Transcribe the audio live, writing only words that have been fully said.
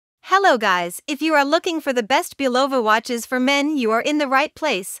Hello guys, if you are looking for the best Bulova watches for men, you are in the right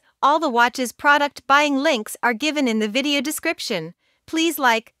place. All the watches product buying links are given in the video description. Please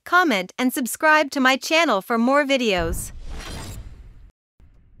like, comment and subscribe to my channel for more videos.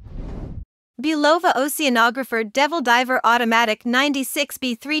 Bulova Oceanographer Devil Diver Automatic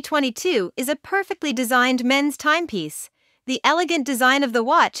 96B322 is a perfectly designed men's timepiece. The elegant design of the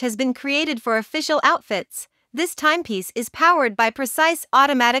watch has been created for official outfits. This timepiece is powered by precise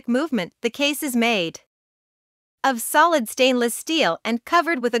automatic movement. The case is made of solid stainless steel and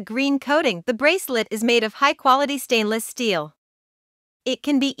covered with a green coating. The bracelet is made of high-quality stainless steel. It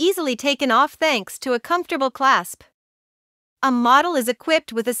can be easily taken off thanks to a comfortable clasp. A model is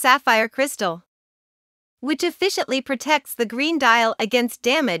equipped with a sapphire crystal, which efficiently protects the green dial against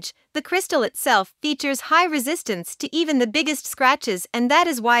damage. The crystal itself features high resistance to even the biggest scratches, and that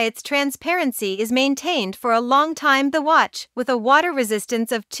is why its transparency is maintained for a long time. The watch, with a water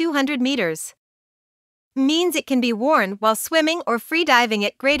resistance of 200 meters, means it can be worn while swimming or freediving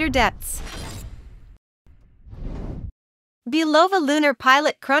at greater depths. Bulova Lunar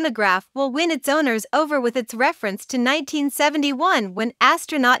Pilot Chronograph will win its owners over with its reference to 1971 when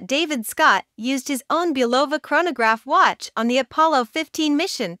astronaut David Scott used his own Bulova chronograph watch on the Apollo 15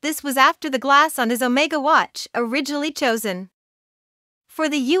 mission. This was after the glass on his Omega watch, originally chosen for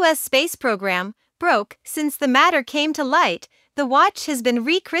the U.S. space program, broke. Since the matter came to light, the watch has been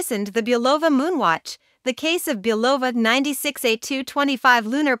rechristened the Bulova Moonwatch. The case of Bulova 96A225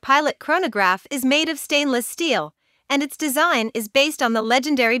 Lunar Pilot Chronograph is made of stainless steel, and its design is based on the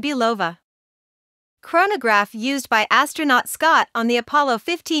legendary Bulova chronograph used by astronaut Scott on the Apollo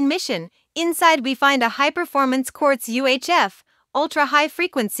 15 mission. Inside we find a high-performance quartz UHF,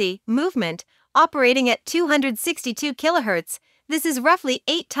 ultra-high-frequency, movement, operating at 262 kHz. This is roughly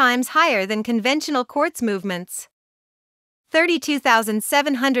 8 times higher than conventional quartz movements,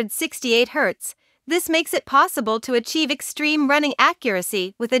 32,768 Hz. This makes it possible to achieve extreme running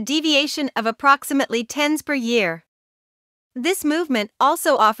accuracy with a deviation of approximately 10 per year. This movement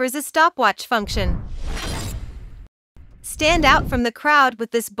also offers a stopwatch function. Stand out from the crowd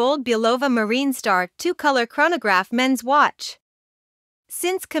with this bold Bulova Marine Star 2-color chronograph men's watch.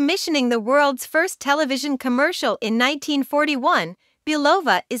 Since commissioning the world's first television commercial in 1941,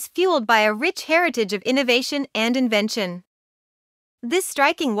 Bulova is fueled by a rich heritage of innovation and invention. This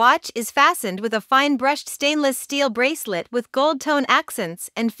striking watch is fastened with a fine-brushed stainless steel bracelet with gold tone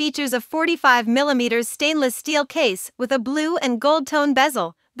accents and features a 45mm stainless steel case with a blue and gold tone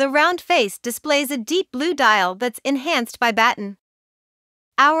bezel. The round face displays a deep blue dial that's enhanced by batten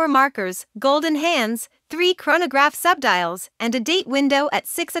hour markers, golden hands, 3 chronograph subdials, and a date window at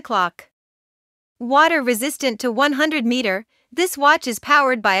 6 o'clock. Water resistant to 100 meter, this watch is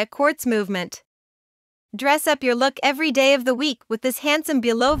powered by a quartz movement. Dress up your look every day of the week with this handsome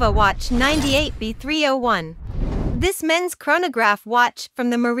Bulova watch 98B301. This men's chronograph watch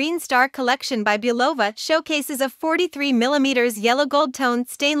from the Marine Star collection by Bulova showcases a 43mm yellow gold tone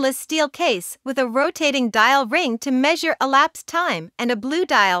stainless steel case with a rotating dial ring to measure elapsed time and a blue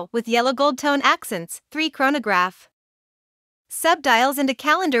dial with yellow gold tone accents, 3 chronograph subdials and a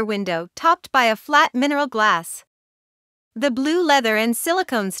calendar window topped by a flat mineral glass. The blue leather and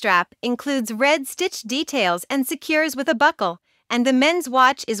silicone strap includes red stitched details and secures with a buckle, and the men's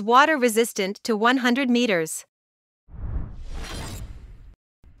watch is water resistant to 100 meters.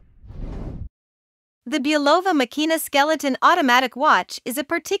 The Bulova Maquina Skeleton Automatic Watch is a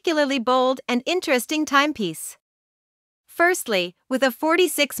particularly bold and interesting timepiece. Firstly, with a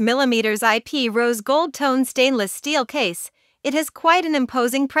 46mm IP rose gold tone stainless steel case, it has quite an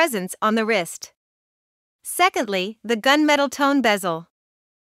imposing presence on the wrist. Secondly, the gunmetal tone bezel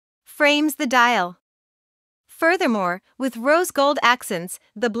frames the dial. Furthermore, with rose gold accents,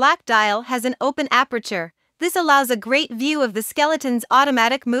 the black dial has an open aperture. This allows a great view of the skeleton's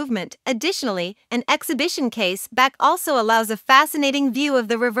automatic movement. Additionally, an exhibition case back also allows a fascinating view of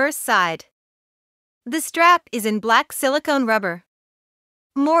the reverse side. The strap is in black silicone rubber.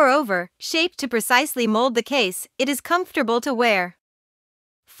 Moreover, shaped to precisely mold the case, it is comfortable to wear.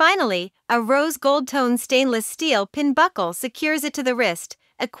 Finally, a rose gold tone stainless steel pin buckle secures it to the wrist,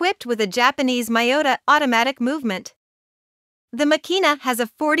 equipped with a Japanese Miyota automatic movement. The Maquina has a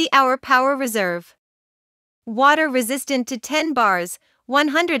 40-hour power reserve. Water resistant to 10 bars,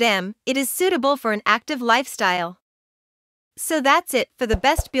 100 m, it is suitable for an active lifestyle. So that's it for the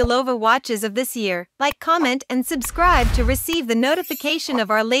best Bulova watches of this year. Like, comment and subscribe to receive the notification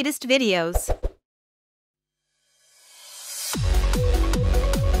of our latest videos.